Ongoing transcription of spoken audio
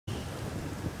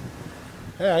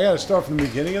Hey, I gotta start from the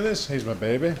beginning of this? He's my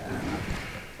baby.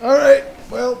 Alright,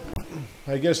 well,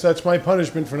 I guess that's my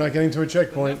punishment for not getting to a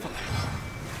checkpoint.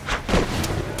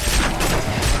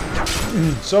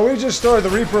 So we just started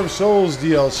the Reaper of Souls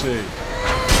DLC.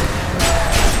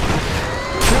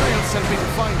 Tyrael sent me to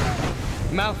find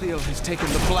you. Malthael has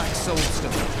taken the Black Soul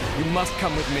Stone. You must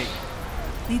come with me.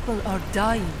 People are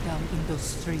dying down in those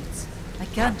streets. I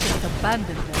can't just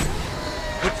abandon them.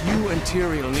 But you and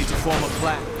Tyrael need to form a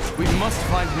plan. We must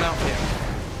find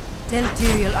Malthael. Tell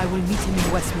Tyrael I will meet him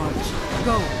in Westmarch.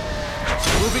 Go.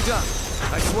 We'll be done.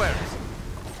 I swear it.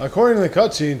 According to the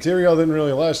cutscene, Tyrael didn't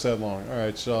really last that long.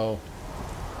 Alright, so...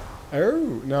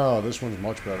 Oh, no, this one's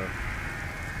much better.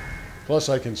 Plus,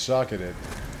 I can socket it.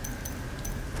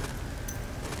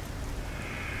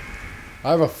 I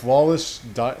have a flawless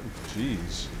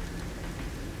Jeez.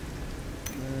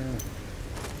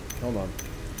 Hold on.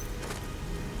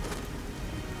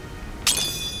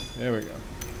 There we go.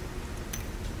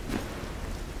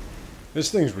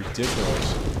 This thing's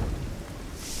ridiculous.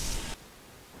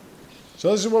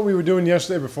 So this is what we were doing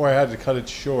yesterday before I had to cut it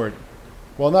short.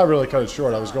 Well, not really cut it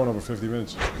short. I was going over 50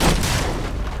 minutes.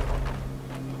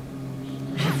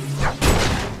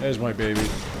 There's my baby.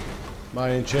 My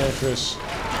enchantress.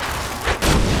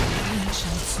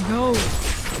 Ancients, no!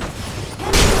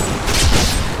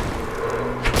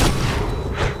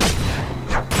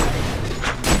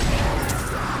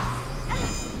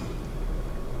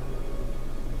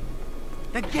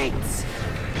 The gates!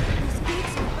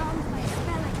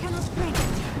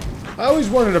 I always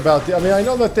wondered about the... I mean, I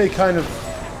know that they kind of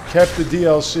kept the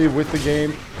DLC with the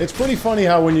game. It's pretty funny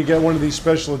how when you get one of these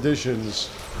special editions,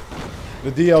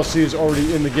 the DLC is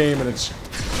already in the game and it's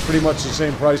pretty much the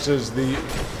same price as the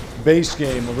base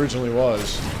game originally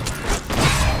was.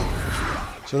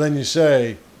 So then you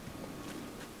say,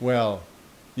 well,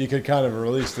 you could kind of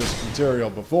release this material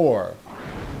before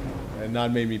and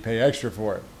not make me pay extra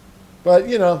for it. But,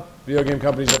 you know, video game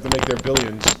companies have to make their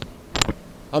billions.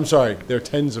 I'm sorry, they're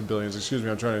tens of billions. Excuse me,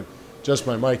 I'm trying to adjust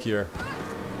my mic here.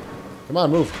 Come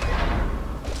on, move.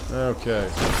 Okay.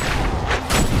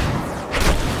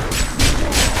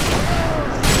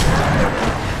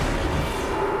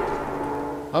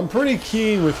 I'm pretty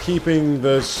keen with keeping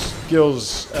the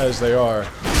skills as they are.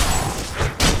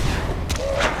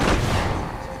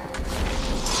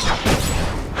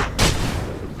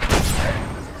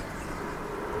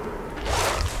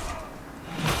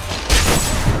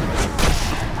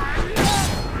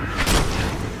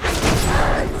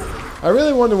 I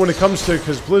really wonder when it comes to,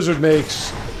 because Blizzard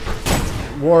makes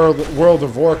World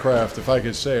of Warcraft, if I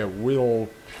could say it, World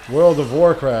of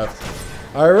Warcraft.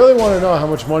 I really want to know how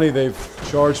much money they've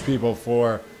charged people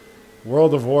for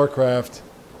World of Warcraft,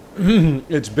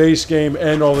 its base game,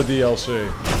 and all the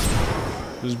DLC.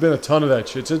 There's been a ton of that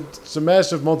shit. It's a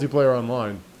massive multiplayer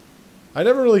online. I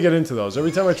never really get into those.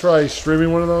 Every time I try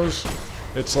streaming one of those,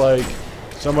 it's like,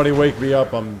 somebody wake me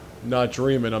up, I'm not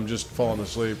dreaming, I'm just falling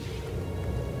asleep.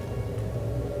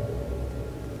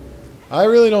 I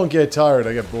really don't get tired,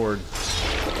 I get bored.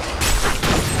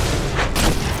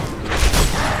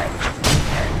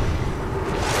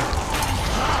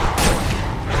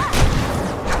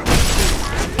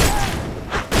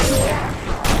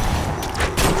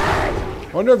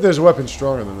 I wonder if there's a weapon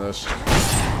stronger than this.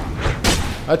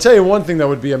 I'll tell you one thing that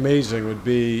would be amazing would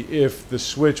be if the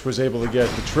Switch was able to get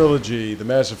the trilogy, the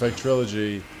Mass Effect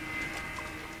trilogy,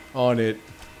 on it.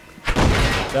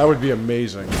 That would be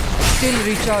amazing. Still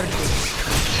recharging.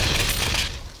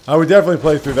 I would definitely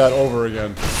play through that over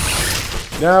again.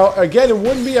 Now, again, it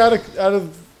wouldn't be out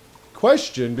of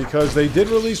question because they did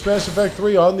release Mass Effect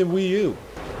 3 on the Wii U.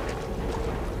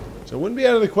 So it wouldn't be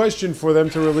out of the question for them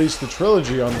to release the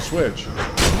trilogy on the Switch.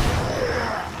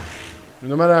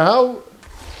 No matter how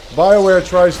BioWare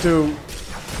tries to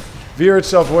veer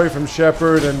itself away from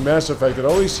Shepard and Mass Effect, it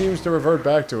always seems to revert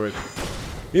back to it.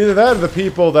 Either that or the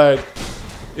people that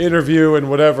interview and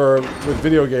whatever with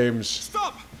video games.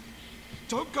 Stop!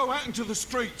 Don't go out into the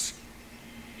streets.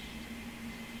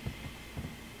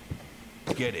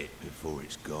 Get it before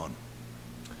it's gone.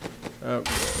 Let's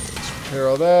repair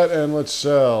all that and let's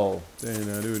sell. She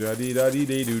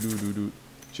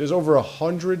has over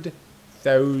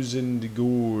 100,000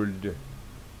 gold.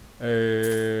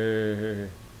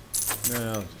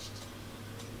 Now,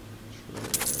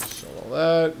 just sell all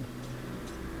that.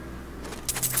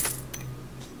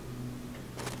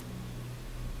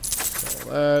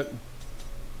 That.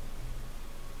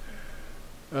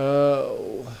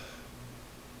 Oh.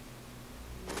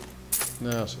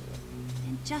 Now, so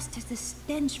and just as the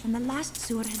stench from the last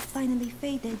sewer had finally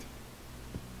faded.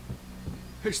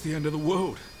 It's the end of the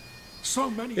world. So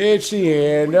many. It's the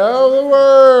end of the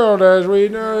world as we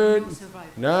know it.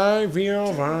 I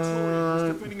feel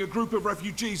fine. Defending a group of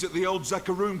refugees at the old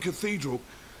Zakharoon Cathedral,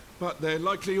 but they're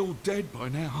likely all dead by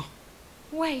now.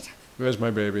 Wait, Where's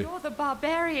my baby? you're the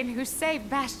barbarian who saved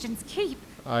Bastion's keep.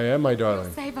 I am, my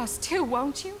darling. Save us too,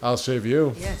 won't you? I'll save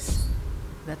you. Yes,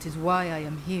 that is why I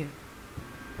am here.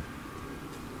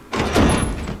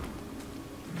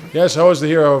 Yes, I was the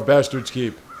hero of Bastard's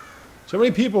Keep. So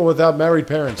many people without married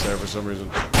parents there for some reason.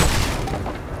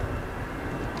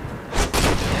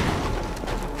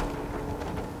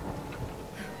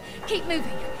 Keep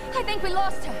moving. I think we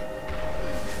lost her.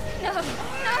 No,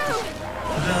 no!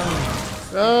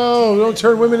 No, don't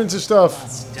turn women into stuff.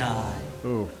 Must die.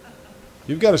 Ooh.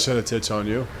 You've got a set of tits on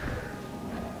you.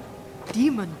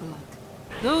 Demon blood.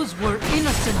 Those were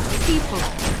innocent people.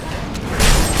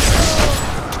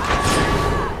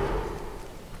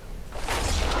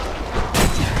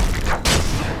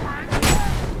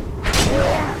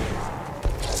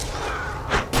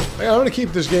 I'm going to keep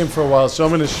this game for a while, so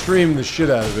I'm going to stream the shit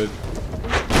out of it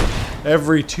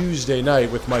every Tuesday night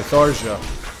with my Tharja.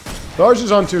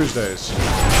 Tharja's on Tuesdays.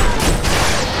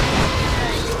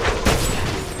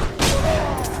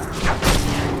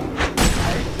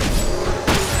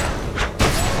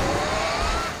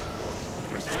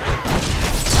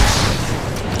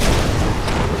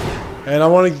 And I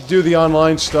want to do the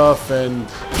online stuff and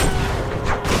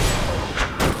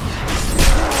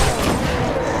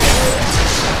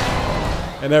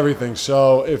everything.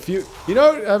 So if you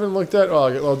know, I haven't looked at. Oh,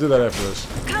 I'll do that after this.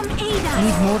 Come aid Need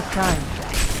us! more time.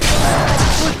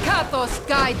 Pulkathos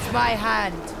guides my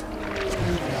hand.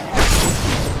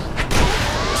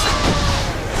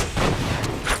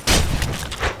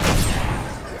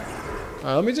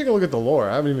 Let me take a look at the lore.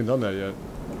 I haven't even done that yet.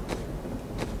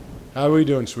 How are we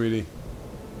doing, sweetie?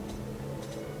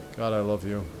 God, I love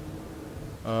you.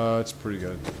 It's pretty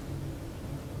good.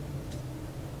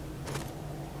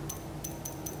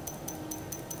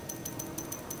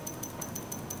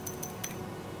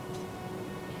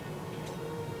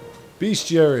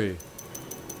 Bestiary.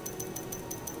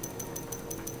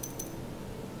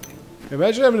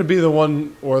 Imagine having to be the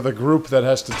one or the group that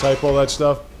has to type all that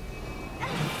stuff.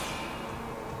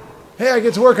 Hey, I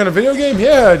get to work on a video game?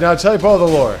 Yeah, now type all the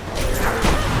lore.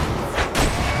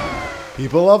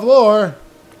 People love lore.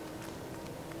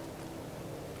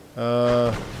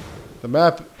 The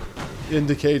map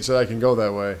indicates that I can go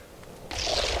that way.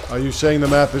 Are you saying the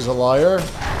map is a liar?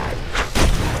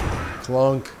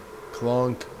 Clunk,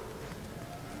 clunk.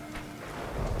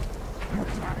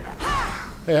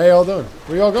 Hey, how y'all doing?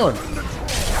 Where y'all going?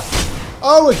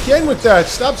 Oh, again with that!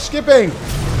 Stop skipping!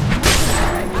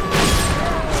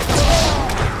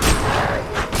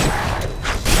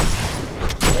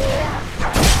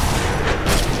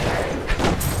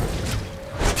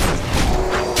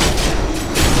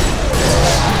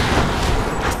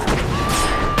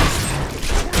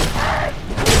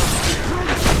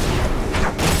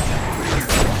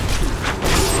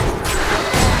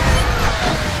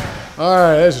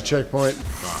 Alright, there's a checkpoint.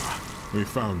 We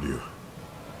found you.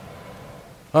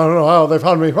 I don't know how they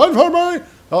found me. Run for me!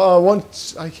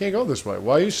 Once I can't go this way.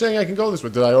 Why are you saying I can go this way?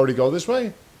 Did I already go this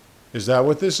way? Is that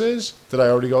what this is? Did I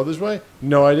already go this way?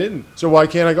 No, I didn't. So why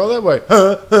can't I go that way?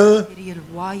 Tyrael,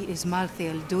 why is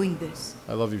Malthael doing this?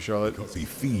 I love you, Charlotte. Because he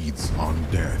feeds on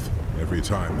death. Every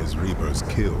time his reapers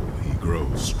kill, he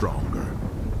grows stronger.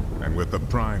 And with the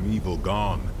primeval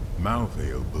gone,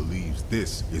 Malthael believes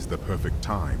this is the perfect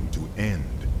time to end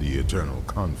the eternal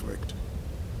conflict.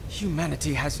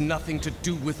 Humanity has nothing to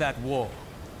do with that war.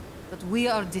 But we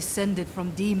are descended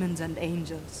from demons and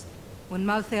angels. When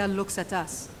Malthael looks at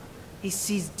us, he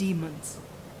sees demons.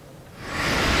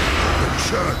 The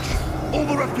church! All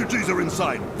the refugees are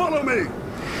inside! Follow me!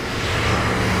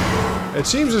 It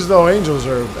seems as though angels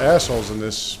are assholes in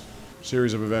this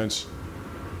series of events.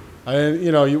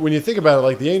 You know, when you think about it,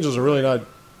 like, the angels are really not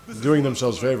doing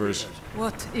themselves favors.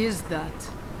 What is that?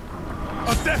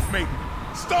 A death maiden!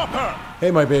 Stop her! Hey,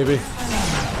 my baby.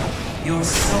 Your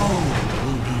soul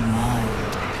will be mine.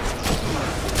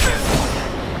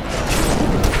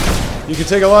 You can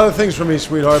take a lot of things from me,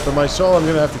 sweetheart, but my soul I'm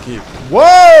gonna have to keep.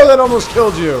 Whoa! That almost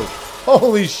killed you!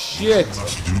 Holy shit! We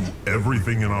must do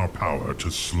everything in our power to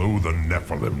slow the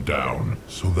Nephilim down,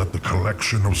 so that the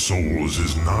collection of souls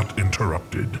is not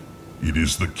interrupted. It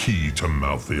is the key to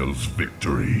Malthael's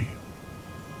victory.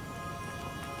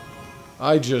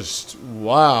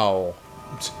 Wow.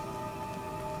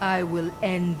 I will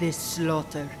end this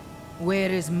slaughter.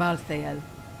 Where is Malthael?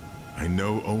 I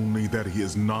know only that he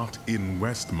is not in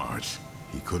Westmarch.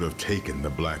 He could have taken the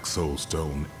Black Soul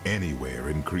Stone anywhere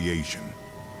in creation.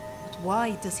 But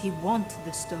why does he want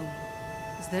the stone?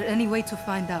 Is there any way to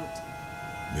find out?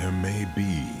 There may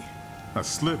be. A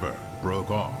sliver broke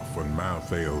off when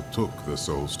Malthael took the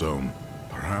Soul Stone.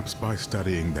 Perhaps by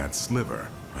studying that sliver,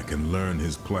 I can learn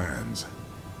his plans.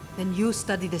 Then you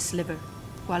study the sliver,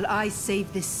 while I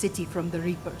save this city from the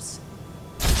Reapers.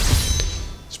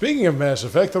 Speaking of Mass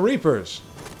Effect, the Reapers.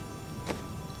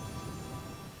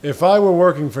 If I were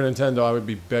working for Nintendo, I would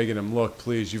be begging them, look,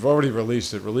 please, you've already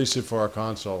released it. Release it for our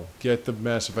console. Get the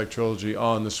Mass Effect trilogy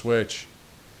on the Switch.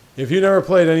 If you never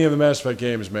played any of the Mass Effect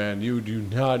games, man, you do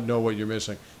not know what you're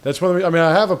missing. That's one of the, I mean,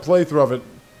 I have a playthrough of it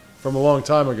from a long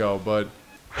time ago, but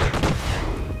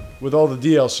with all the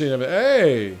DLC and everything,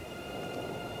 hey!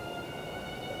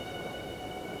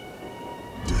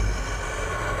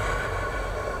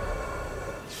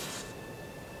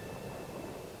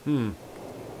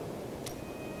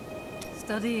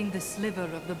 Studying the sliver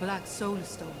of the Black Soul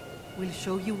Stone will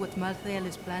show you what Malthael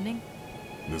is planning?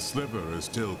 The sliver is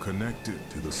still connected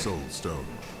to the Soul Stone.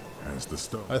 As the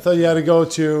stone, I thought you had to go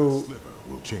the to sliver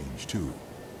will change too.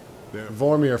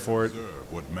 Vormir for it.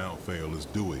 Observe what Malthael is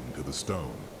doing to the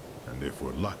stone, and if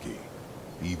we're lucky,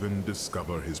 even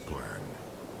discover his plan.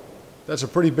 That's a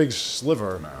pretty big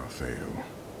sliver. Malthael,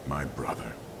 my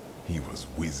brother, he was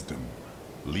wisdom,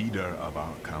 leader of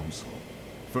our council,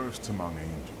 first among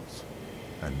angels,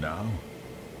 and now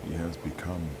he has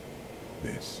become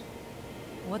this.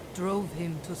 What drove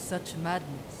him to such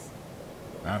madness?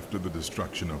 After the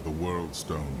destruction of the World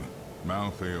Stone,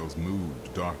 Malthael's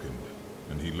mood darkened,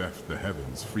 and he left the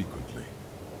heavens frequently.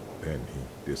 Then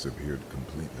he disappeared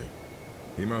completely.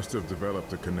 He must have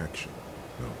developed a connection,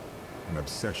 no, an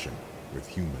obsession with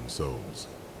human souls.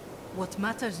 What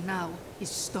matters now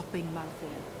is stopping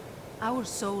Malthael. Our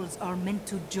souls are meant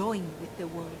to join with the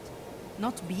world,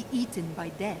 not be eaten by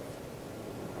death.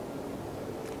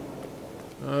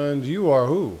 And you are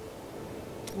who?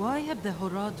 Why have the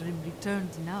Horadrim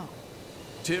returned now?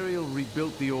 Tyrael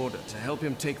rebuilt the Order to help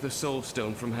him take the Soul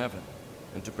Stone from heaven,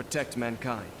 and to protect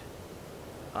mankind.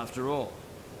 After all,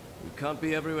 you can't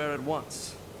be everywhere at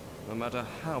once, no matter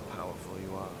how powerful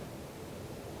you are.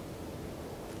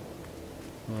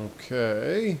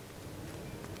 Okay.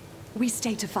 We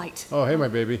stayed to fight. Oh, hey, my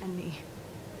baby. And me.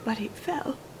 But he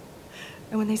fell.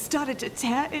 And when they started to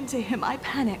tear into him, I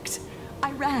panicked.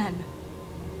 I ran.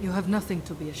 You have nothing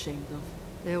to be ashamed of.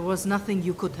 There was nothing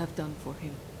you could have done for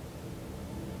him.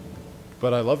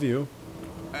 But I love you.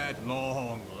 At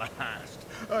long last,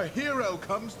 a hero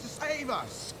comes to save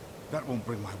us. That won't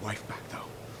bring my wife back,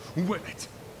 though. Will it?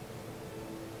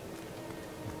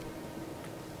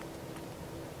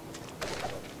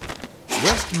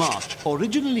 Westmarch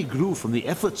originally grew from the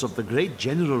efforts of the great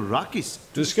General Rakis.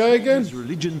 This guy again? His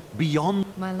religion beyond.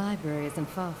 My library isn't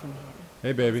far from here.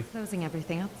 Hey, baby. Closing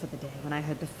everything up for the day when I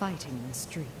heard the fighting in the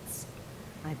streets.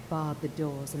 I barred the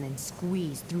doors and then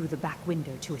squeezed through the back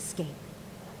window to escape.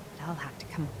 But I'll have to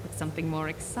come up with something more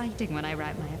exciting when I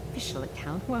write my official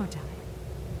account, won't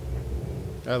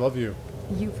I? I love you.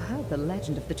 You've heard the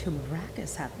legend of the Tomb of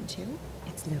Rakis, haven't you?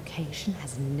 Its location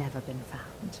has never been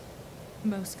found.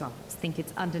 Most scholars think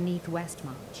it's underneath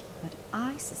Westmarch, but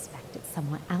I suspect it's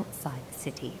somewhere outside the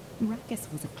city.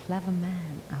 Rakis was a clever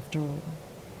man, after all.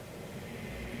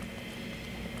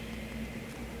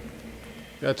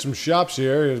 Got some shops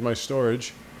here. Here's my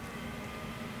storage.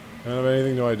 I don't have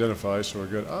anything to identify, so we're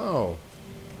good. Oh.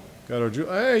 Got our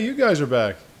hey, you guys are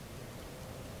back.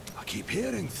 I keep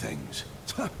hearing things.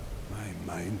 My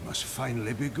mind must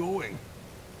finally be going.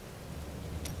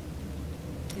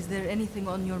 Is there anything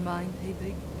on your mind,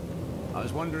 Hedwig? I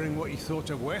was wondering what you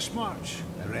thought of Westmarch,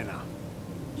 Irena.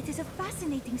 It is a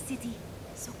fascinating city.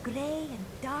 So grey and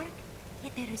dark,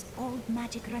 yet there is old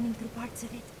magic running through parts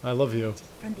of it. I love you.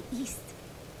 From the east.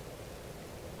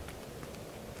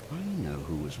 I know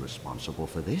who was responsible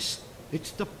for this.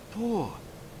 It's the poor.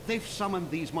 They've summoned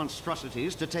these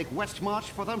monstrosities to take Westmarch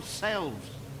for themselves.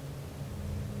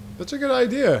 That's a good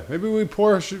idea. Maybe we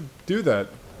poor should do that.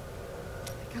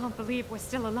 I can't believe we're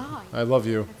still alive. I love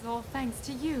you. It's all thanks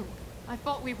to you. I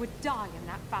thought we would die in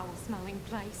that foul-smelling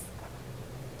place.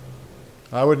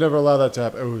 I would never allow that to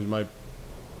happen. Oh,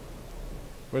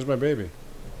 where's my baby?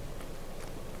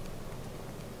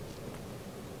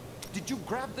 Did you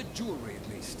grab the jewelry at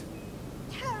least?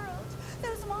 Harold,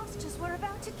 those monsters were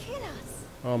about to kill us.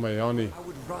 Oh, my honey. I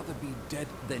would rather be dead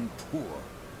than poor.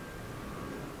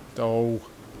 Oh.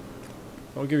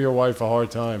 Don't give your wife a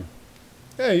hard time.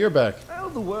 Hey, you're back. Well,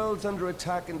 the world's under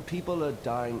attack and people are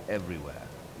dying everywhere.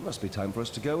 Must be time for us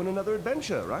to go on another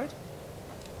adventure, right?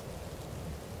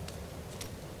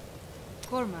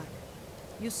 Cormac,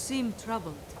 you seem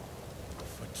troubled.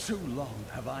 For too long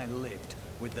have I lived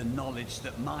with the knowledge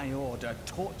that my order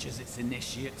tortures its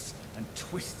initiates and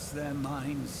twists their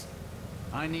minds.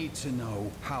 I need to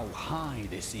know how high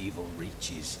this evil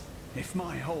reaches. If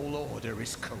my whole order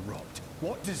is corrupt,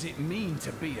 what does it mean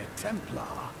to be a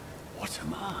Templar? What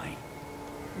am I?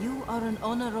 You are an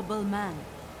honorable man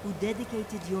who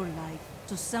dedicated your life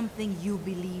to something you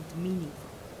believed meaningful.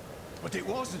 But it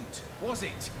wasn't, was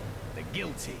it? The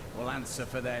guilty will answer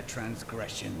for their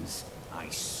transgressions. I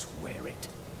swear it.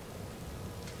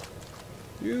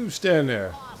 You stand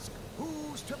there.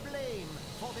 Who's to blame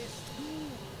for this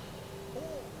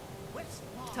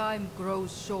Time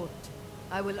grows short.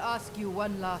 I will ask you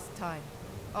one last time.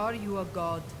 Are you a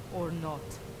god or not?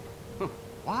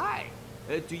 Why?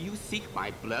 Do you seek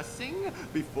my blessing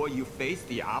before you face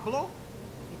Diablo?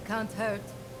 It can't hurt.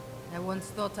 I once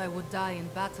thought I would die in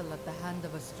battle at the hand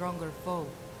of a stronger foe.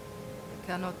 I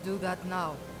cannot do that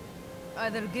now.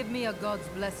 Either give me a god's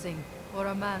blessing or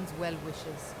a man's well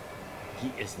wishes.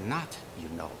 He is not, you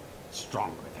know,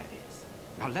 stronger, that is.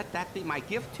 Now let that be my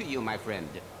gift to you, my friend.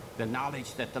 The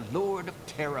knowledge that the Lord of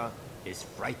Terra is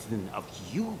frightened of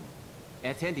you.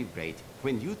 At any rate,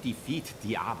 when you defeat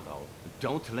Diablo,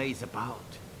 don't laze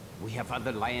about. We have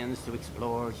other lands to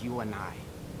explore, you and I.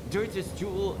 Dirge's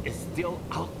jewel is still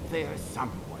out there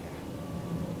somewhere.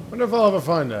 Wonder if I'll ever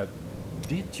find that.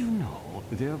 Did you know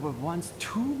there were once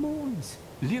 2 moons?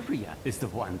 Lyria is the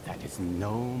one that is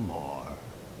no more.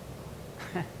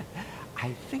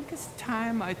 I think it's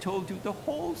time I told you the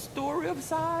whole story of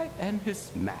Zai and his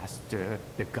master,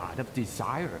 the god of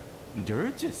desire,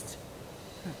 Dirges.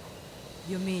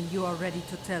 You mean you are ready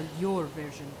to tell your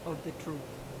version of the truth?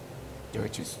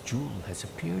 Dirge's jewel has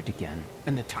appeared again,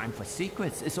 and the time for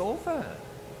secrets is over.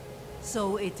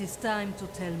 So it is time to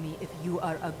tell me if you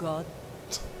are a god?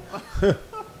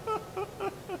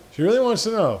 She really wants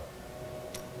to know.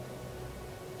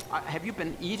 Have you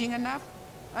been eating enough?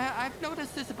 I've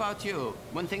noticed this about you.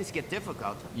 When things get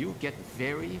difficult, you get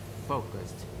very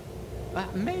focused.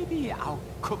 Maybe I'll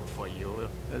cook for you.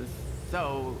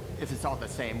 So, if it's all the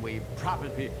same, we'd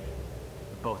probably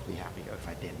both be happier if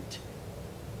I didn't.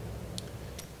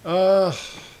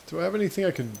 Do I have anything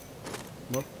I can...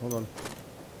 Oh, hold on.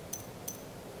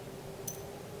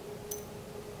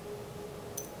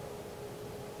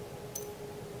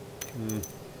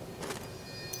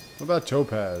 What about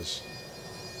topaz?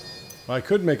 Well, I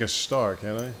could make a star,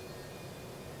 can't I?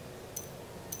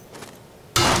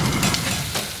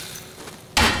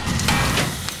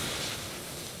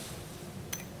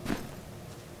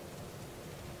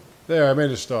 There, I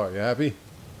made a star. You happy?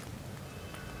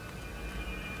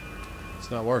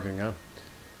 It's not working, huh?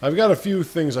 I've got a few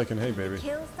things I can... Hey, baby.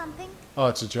 Kill something? Oh,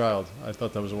 it's a child. I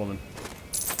thought that was a woman.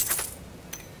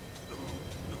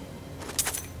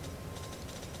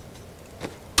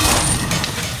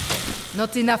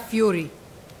 Not enough fury.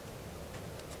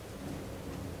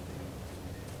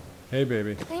 Hey,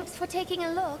 baby. Thanks for taking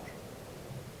a look.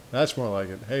 That's more like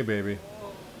it. Hey, baby.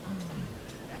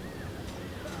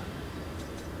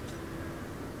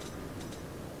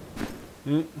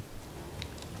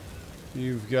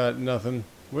 You've got nothing.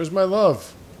 Where's my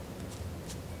love?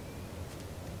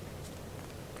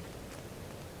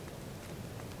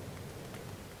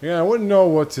 Yeah, I wouldn't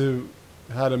know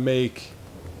how to make...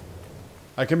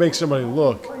 I can make somebody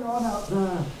look.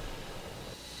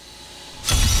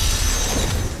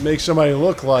 Make somebody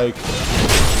look like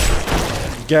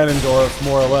Ganondorf,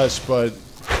 more or less, but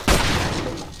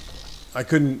I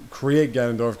couldn't create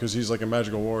Ganondorf because he's like a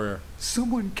magical warrior.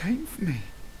 Someone came for me.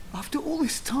 After all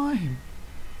this time.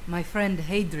 My friend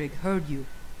Heydrig heard you.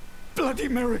 Bloody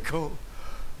miracle!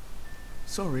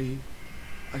 Sorry,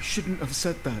 I shouldn't have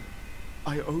said that.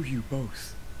 I owe you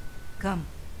both. Come,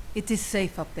 it is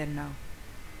safe up there now.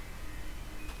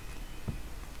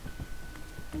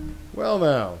 Well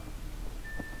now,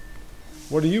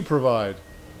 what do you provide?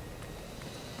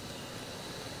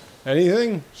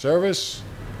 Anything? Service?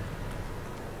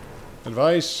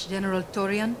 Advice? General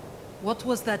Torian, what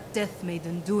was that Death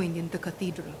Maiden doing in the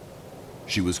cathedral?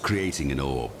 She was creating an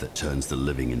orb that turns the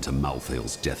living into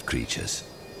Malthael's death creatures.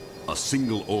 A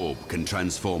single orb can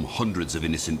transform hundreds of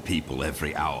innocent people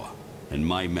every hour, and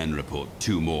my men report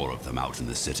 2 more of them out in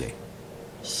the city.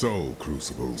 Soul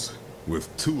crucibles.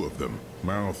 With 2 of them,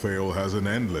 Malthael has an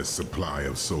endless supply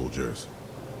of soldiers.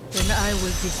 Then I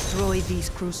will destroy these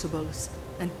crucibles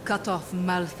and cut off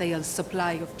Malthael's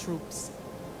supply of troops.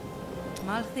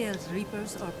 Malthael's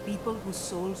reapers are people whose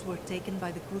souls were taken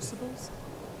by the crucibles?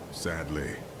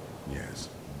 Sadly, yes.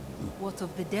 What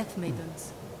of the Death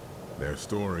Maidens? Their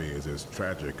story is as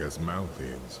tragic as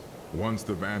Malthael's. Once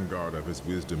the vanguard of his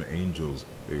wisdom angels,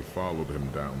 they followed him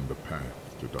down the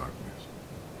path to darkness.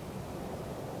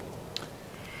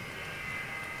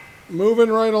 moving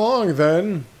right along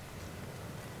then.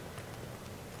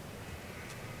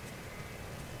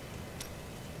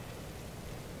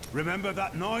 Remember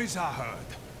that noise I heard?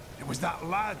 It was that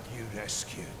lad you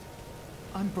rescued.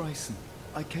 I'm Bryson.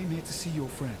 I came here to see your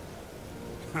friend.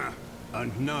 Huh.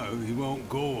 And now he won't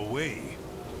go away.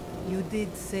 You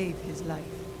did save his life.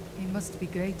 He must be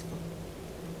grateful.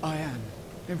 I am.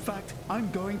 In fact, I'm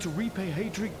going to repay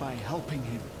Hadric by helping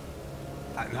him.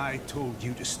 And I told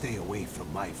you to stay away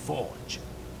from my forge.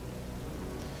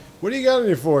 What do you got in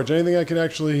your forge? Anything I can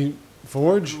actually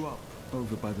forge? I grew up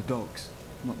over by the docks.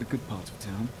 Not the good part of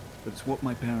town, but it's what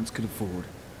my parents could afford.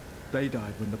 They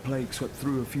died when the plague swept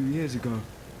through a few years ago,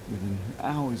 within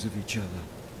hours of each other.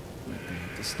 But they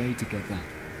had to stay together.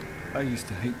 I used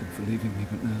to hate them for leaving me,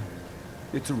 but now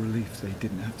it's a relief they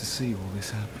didn't have to see all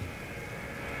this happen.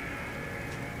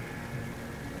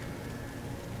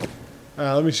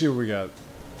 Let me see what we got.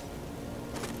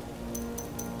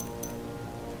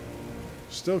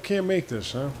 Still can't make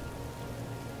this, huh?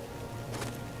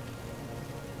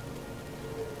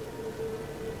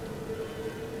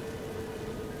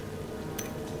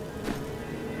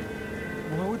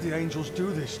 Why would the angels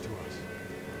do this to us?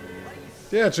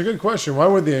 Yeah, it's a good question. Why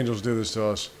would the angels do this to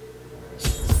us?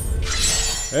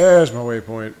 There's my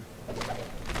waypoint.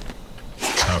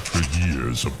 After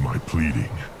years of my pleading,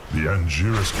 the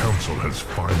Angiris Council has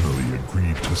finally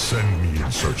agreed to send me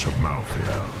in search of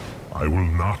Malthael. I will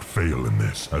not fail in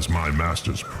this, as my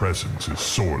master's presence is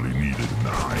sorely needed in the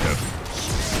high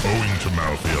heavens. Owing to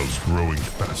Malthael's growing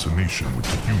fascination with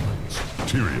the humans,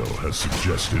 Tyrael has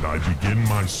suggested I begin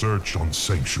my search on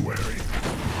Sanctuary.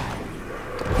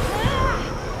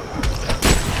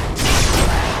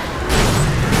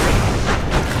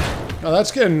 Oh,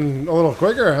 that's getting a little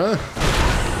quicker, huh?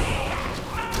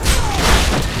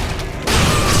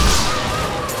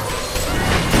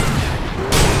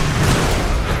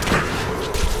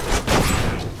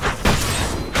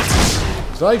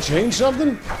 Did I change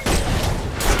something?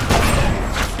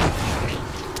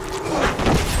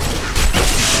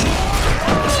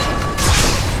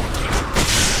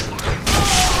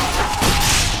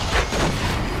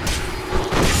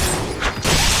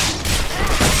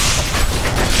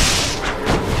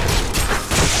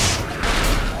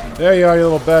 There you are, you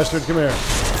little bastard. Come here.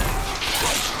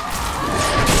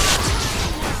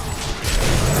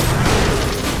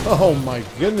 Oh my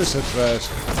goodness, it's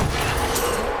fast.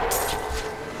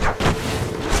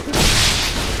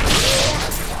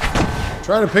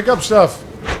 Trying to pick up stuff.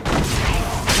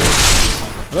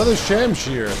 Another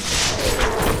Shamshir.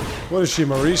 What is she,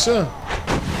 Marisa?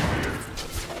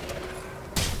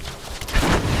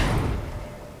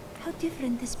 How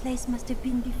different this place must have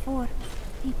been before.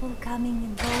 People coming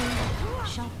and going,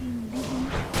 shopping, living.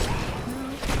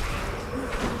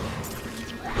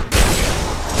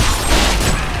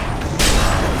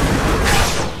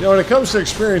 You know, when it comes to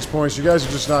experience points, you guys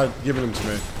are just not giving them to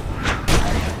me.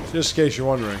 Just in case you're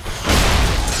wondering.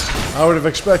 I would have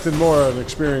expected more of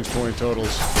experience point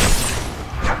totals.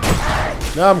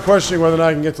 Now I'm questioning whether or not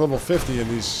I can get to level 50 in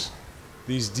these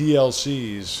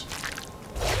DLCs.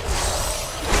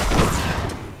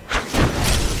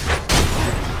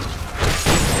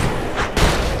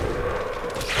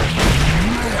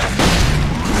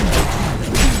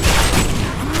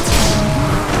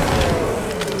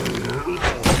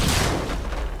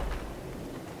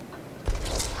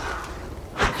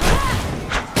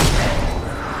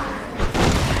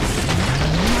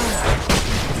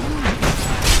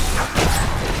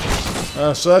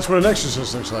 So that's what an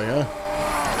exorcist looks like, huh?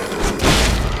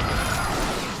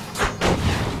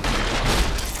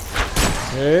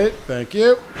 Okay, thank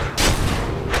you.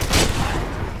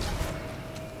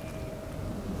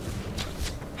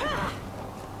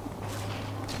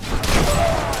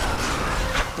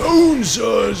 Bone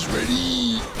saws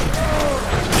ready.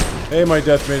 Hey, my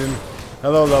death maiden.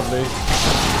 Hello, lovely.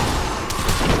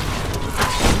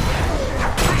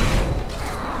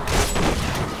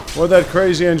 What'd that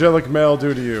crazy angelic male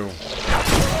do to you?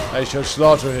 I shall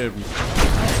slaughter him.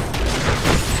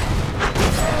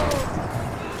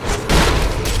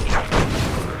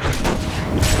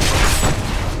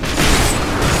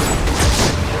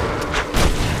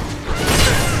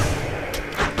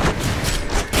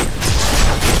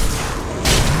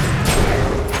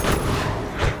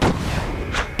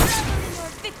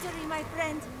 Victory, my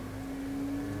friend.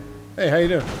 Hey, how you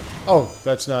doing? Oh,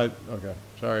 that's not... Okay,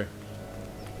 sorry.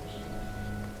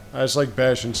 I just like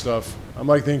bashing stuff. I'm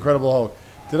like the Incredible Hulk.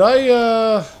 Did I,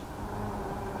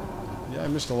 Yeah, I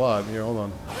missed a lot. Here, hold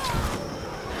on.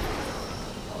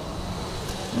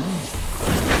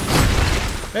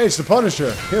 Hey, it's the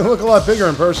Punisher. He look a lot bigger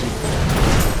in person.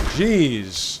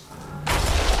 Jeez.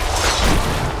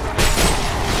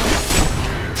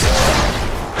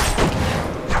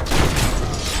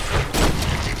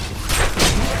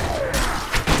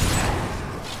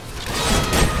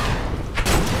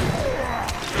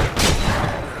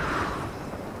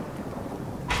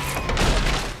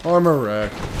 armor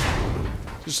rack.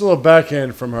 Just a little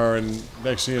backhand from her, and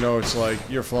next thing you know, it's like,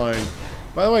 you're flying.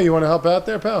 By the way, you want to help out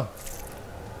there, pal?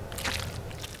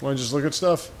 Want to just look at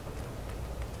stuff?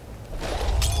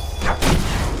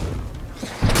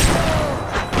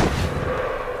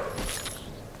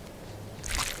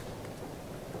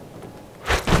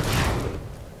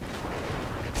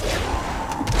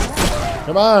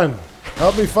 Come on!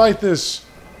 Help me fight this!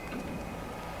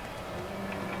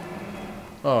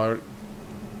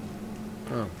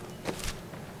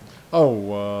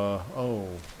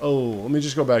 Oh, let me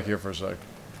just go back here for a sec.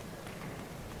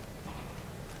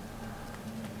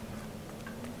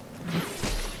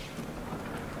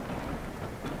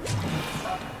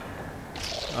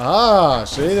 Ah,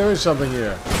 see, there is something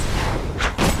here.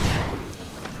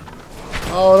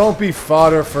 Oh, don't be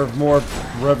fodder for more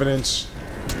revenants.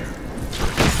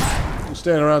 I'm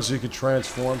standing around so you can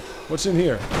transform. What's in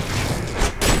here?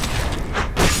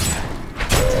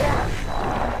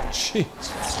 Jeez.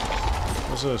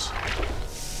 What's this?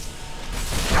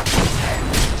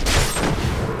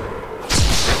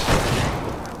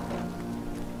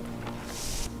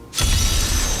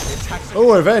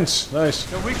 Oh, events. Nice.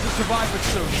 The weak will survive it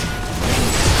soon.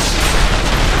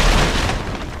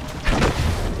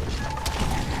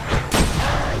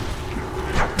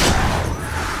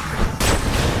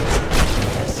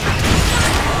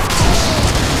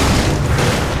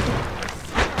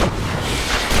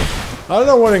 I don't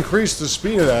know what increased the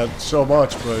speed of that so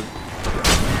much, but...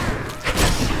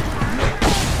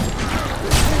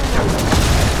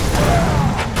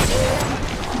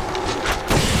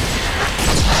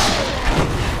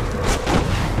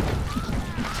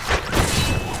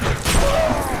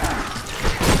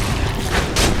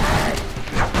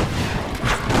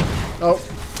 Oh.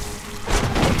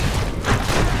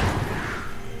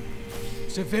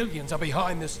 Civilians are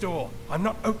behind this door. I'm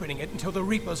not opening it until the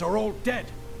Reapers are all dead.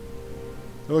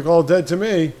 They look all dead to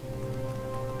me.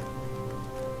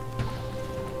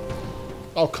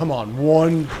 Oh, come on.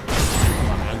 One.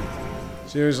 Come on.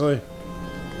 Seriously?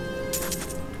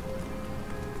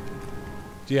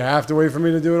 Do you have to wait for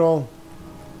me to do it all?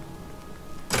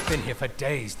 We've been here for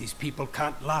days. These people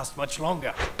can't last much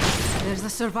longer. There's a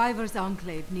survivors'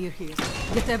 enclave near here.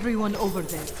 Get everyone over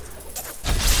there.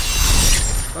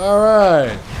 All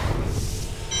right.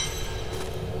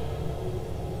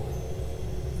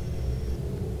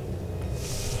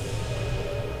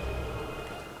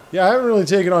 Yeah, I haven't really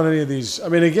taken on any of these. I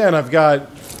mean, again, I've got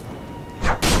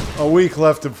a week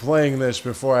left of playing this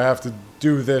before I have to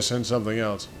do this and something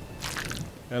else.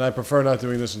 And I prefer not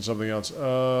doing this and something else.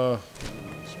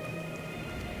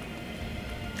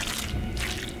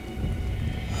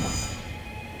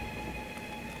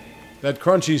 That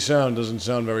crunchy sound doesn't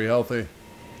sound very healthy.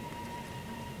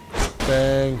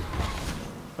 Bang.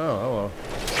 Oh, hello.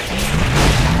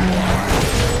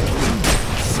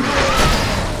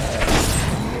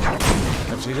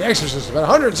 I've seen The Exorcist about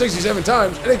 167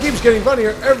 times, and it keeps getting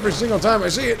funnier every single time I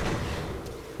see it.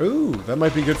 Ooh, that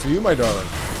might be good for you, my darling.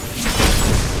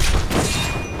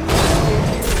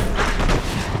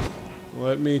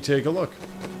 Let me take a look.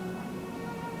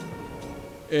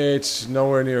 It's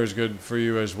nowhere near as good for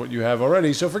you as what you have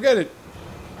already, so forget it.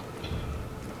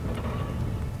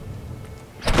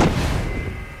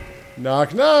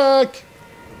 Knock, knock!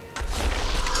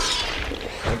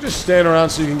 Don't just stand around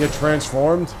so you can get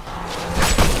transformed.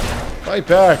 Fight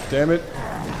back, damn it.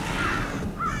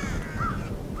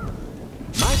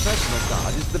 My personal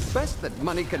guard is the best that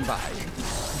money can buy.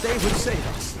 They will save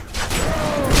us.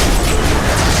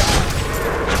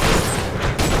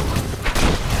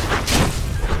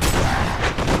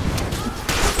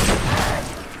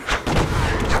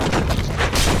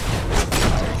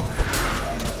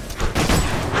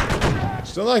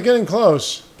 Still not getting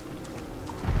close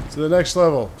to the next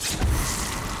level.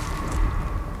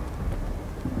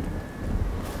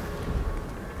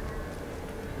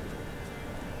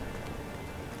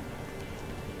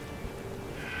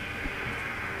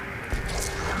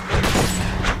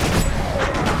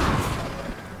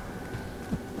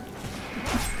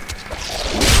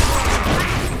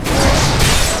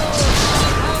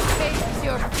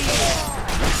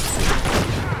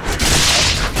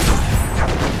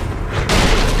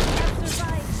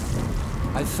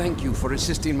 Thank you for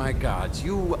assisting my guards.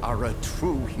 You are a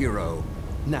true hero.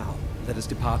 Now, let us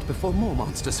depart before more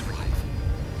monsters arrive.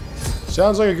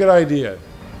 Sounds like a good idea.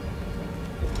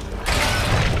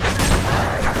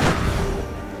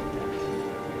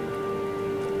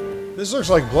 This looks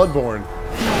like Bloodborne.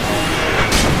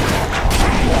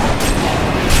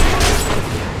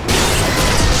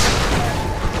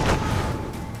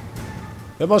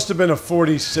 That must have been a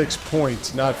 46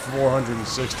 point, not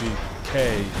 460.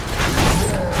 K.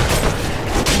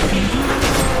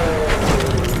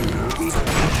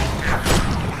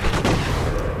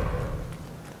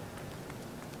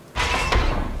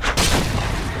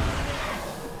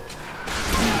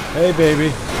 Hey, baby.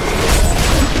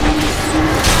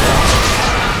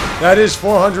 That is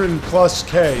 400 plus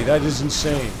K. That is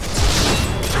insane.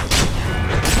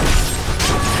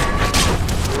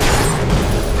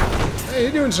 Hey,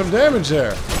 you're doing some damage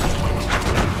there.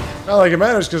 Not like it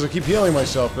matters because I keep healing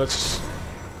myself. That's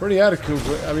pretty adequate.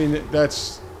 I mean,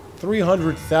 that's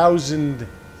 300,000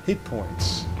 hit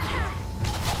points.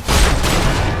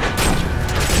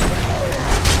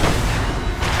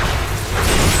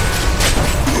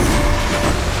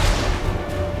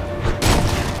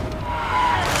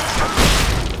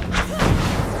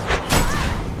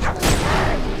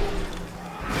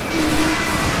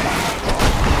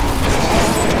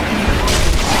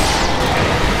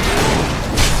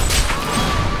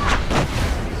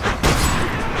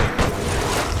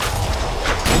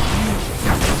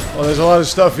 Well, there's a lot of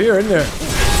stuff here, isn't there?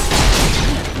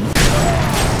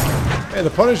 Hey, the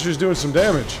Punisher's doing some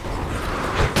damage.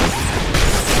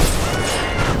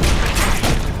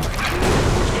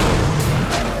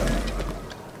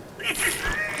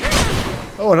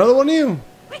 Oh, another one of you?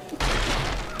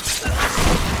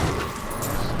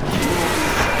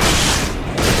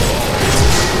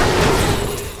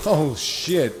 Oh,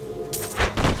 shit.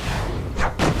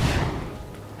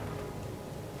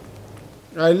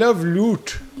 I love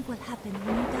loot. What will happen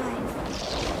when you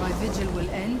die? My vigil will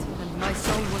end, and my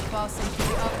soul will pass into the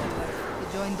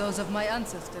afterlife to join those of my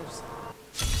ancestors.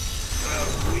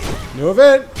 New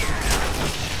event.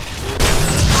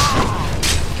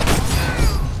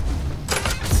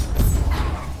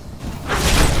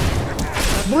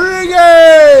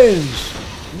 Brigands!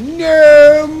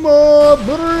 No more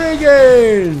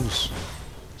brigands!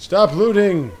 Stop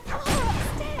looting.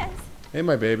 Hey,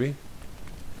 my baby.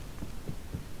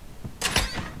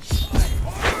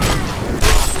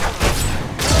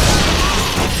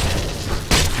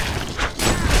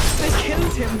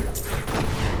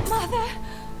 Mother!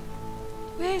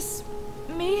 Where's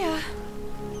Mia?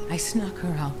 I snuck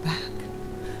her out back.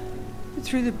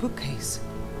 Through the bookcase.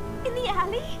 In the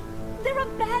alley? There are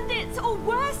bandits or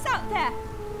worse out there!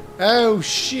 Oh,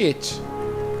 shit.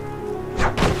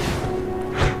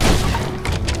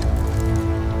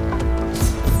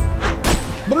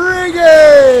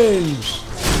 Brigands!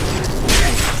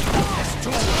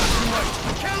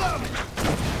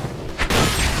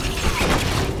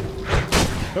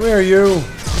 Come here, you.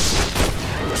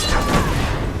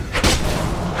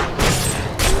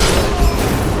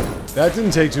 That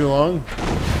didn't take too long.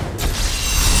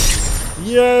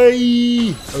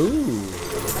 Yay! Ooh.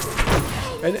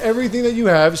 And everything that you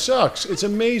have sucks. It's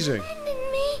amazing.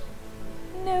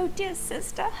 No, dear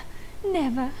sister.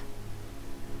 Never.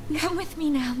 Come with me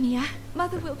now, Mia.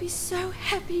 Mother will be so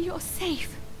happy you're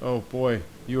safe. Oh boy,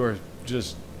 you are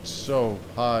just so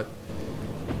hot.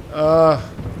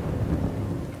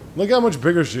 Look how much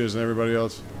bigger she is than everybody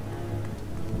else.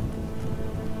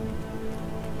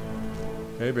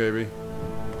 Hey, baby.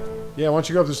 Yeah, why don't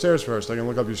you go up the stairs first? I can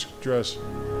look up your dress.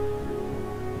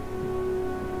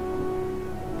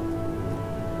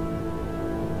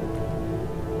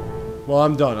 Well,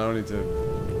 I'm done. I don't need to...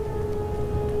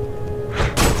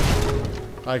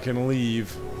 I can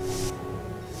leave.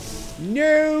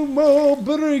 No more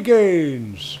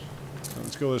brigands!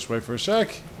 Let's go this way for a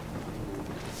sec.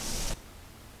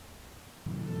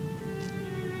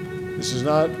 This is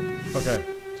not... Okay,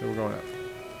 so we're going out.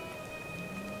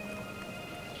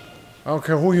 I don't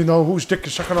care who you know, whose dick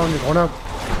is sucking on, you're going out.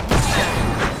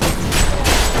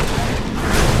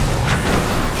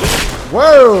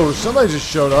 Whoa! Somebody just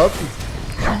showed up.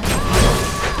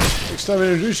 Next time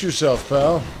introduce yourself,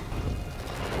 pal.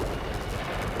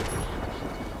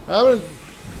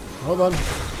 Hold on.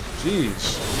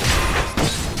 Jeez.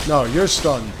 No, you're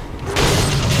stunned.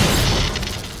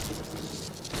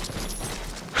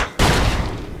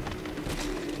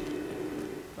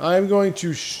 I'm going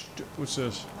to what's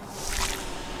this?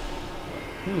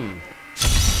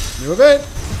 New event!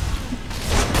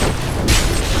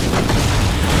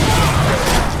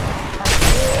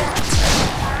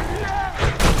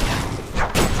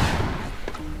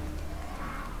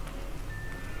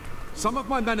 Some of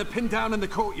my men are pinned down in the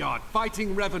courtyard,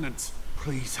 fighting revenants.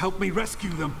 Please help me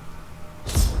rescue them.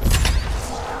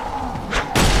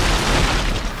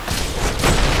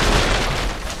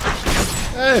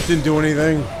 It didn't do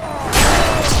anything.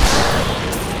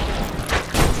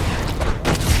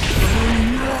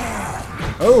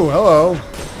 Oh, hello.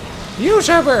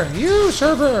 Usurper!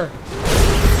 Usurper!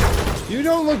 You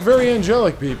don't look very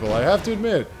angelic, people, I have to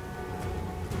admit.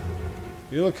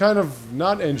 You look kind of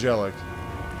not angelic.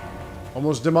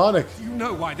 Almost demonic. You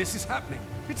know why this is happening.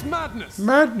 It's madness.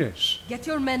 Madness. Get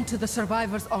your men to the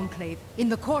Survivors' Enclave in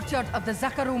the courtyard of the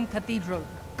Zakharum Cathedral.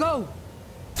 Go!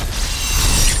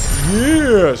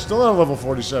 Yeah, still on level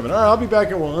 47. Alright, I'll be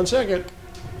back in 1 second.